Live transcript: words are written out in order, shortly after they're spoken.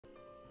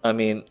I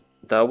mean,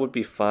 that would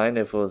be fine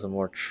if it was a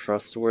more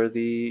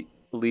trustworthy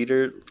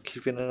leader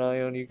keeping an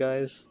eye on you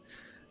guys.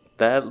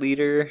 That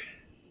leader,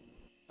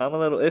 I'm a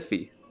little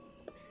iffy.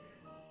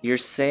 You're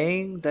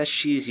saying that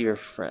she's your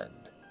friend,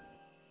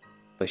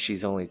 but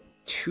she's only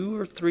 2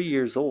 or 3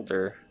 years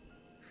older.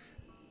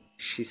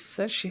 She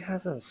says she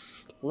hasn't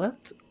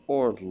slept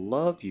or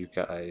loved you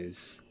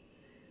guys,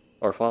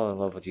 or fallen in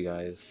love with you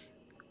guys.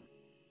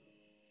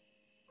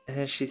 And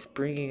then she's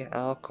bringing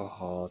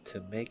alcohol to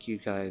make you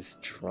guys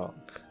drunk.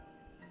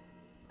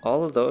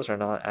 All of those are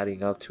not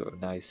adding up to a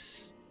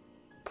nice,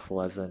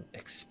 pleasant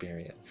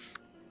experience.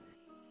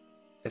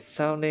 It's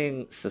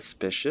sounding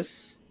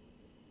suspicious,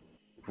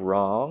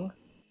 wrong,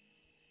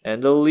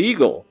 and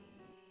illegal.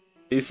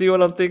 You see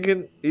what I'm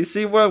thinking? You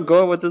see where I'm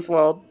going with this,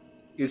 Wild?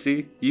 You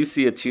see? You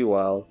see it too,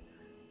 Wild.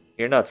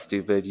 You're not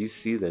stupid. You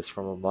see this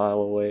from a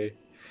mile away.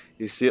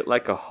 You see it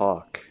like a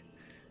hawk.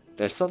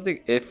 There's something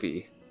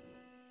iffy.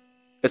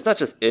 It's not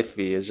just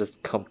iffy, it's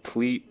just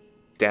complete,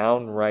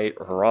 downright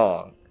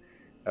wrong.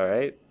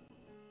 Alright?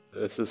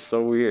 This is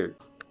so weird.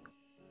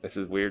 This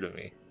is weird to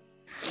me.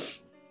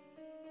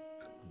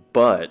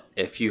 But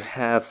if you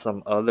have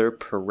some other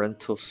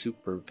parental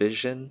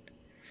supervision,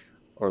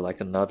 or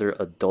like another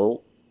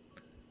adult,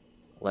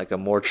 like a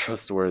more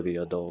trustworthy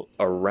adult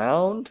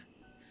around,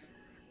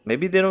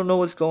 maybe they don't know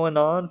what's going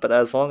on, but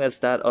as long as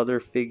that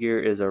other figure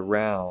is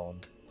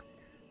around,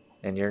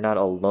 and you're not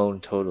alone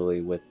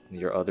totally with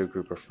your other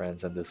group of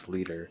friends and this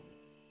leader,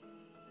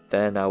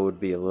 then I would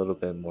be a little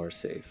bit more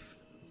safe.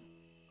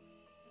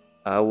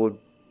 I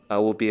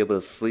will be able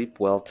to sleep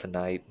well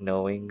tonight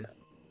knowing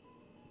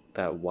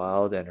that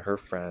Wild and her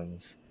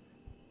friends,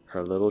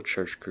 her little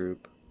church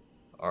group,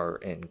 are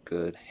in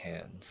good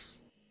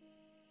hands.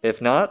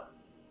 If not,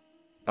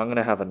 I'm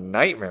gonna have a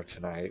nightmare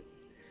tonight,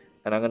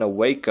 and I'm gonna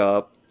wake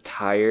up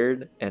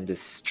tired and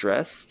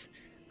distressed.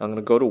 I'm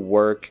gonna go to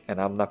work,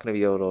 and I'm not gonna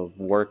be able to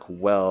work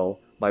well.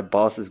 My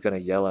boss is gonna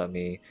yell at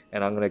me,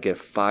 and I'm gonna get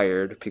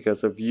fired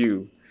because of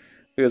you.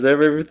 Because of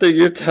everything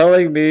you're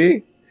telling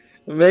me,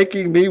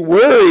 making me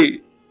worry.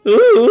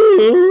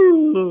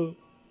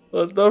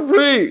 What the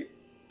freak?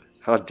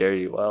 How dare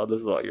you, Wild?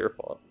 This is all your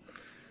fault.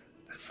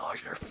 It's all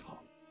your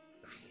fault.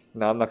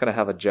 Now I'm not gonna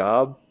have a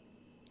job.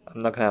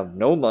 I'm not gonna have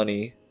no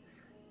money.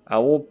 I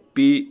won't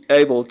be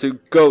able to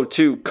go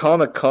to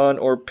Comic-Con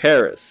or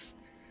Paris.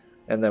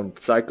 And then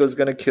Psycho's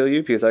gonna kill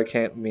you because I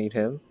can't meet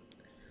him.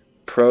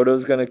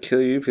 Proto's gonna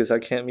kill you because I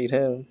can't meet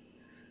him.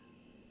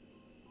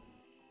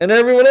 And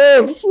everyone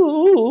else!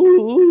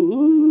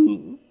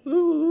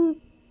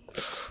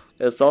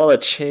 It's all a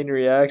chain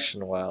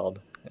reaction, Wild.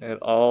 It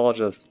all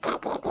just...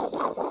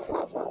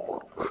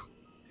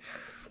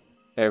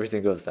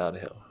 everything goes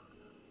downhill.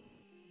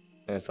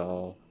 And it's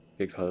all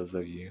because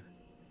of you.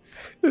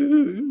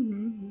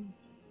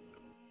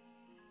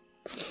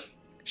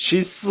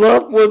 She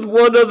slept with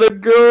one of the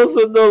girls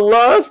in the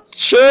last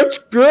church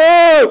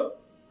group!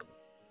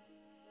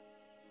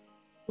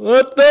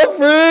 What the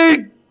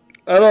freak?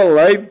 I don't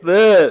like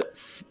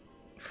this.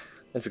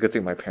 It's a good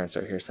thing my parents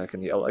are here so I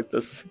can yell like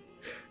this.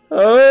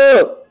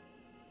 Oh!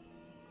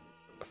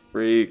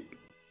 Freak.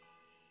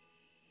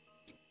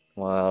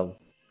 Wild.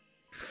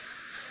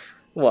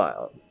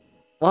 Wild.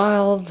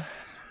 Wild.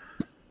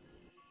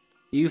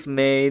 You've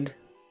made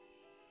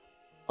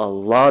a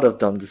lot of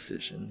dumb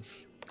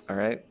decisions,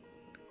 alright?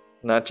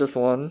 Not just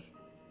one,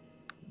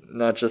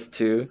 not just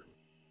two,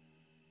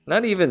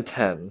 not even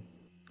 10.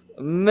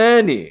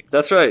 Many!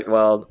 That's right,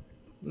 Wild.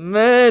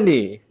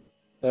 Many!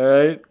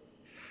 Alright?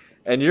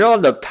 And you're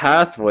on the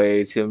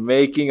pathway to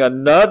making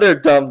another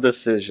dumb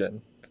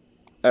decision.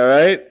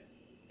 Alright?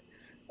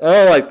 I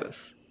don't like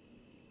this.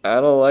 I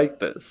don't like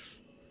this.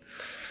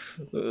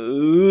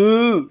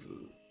 Ooh.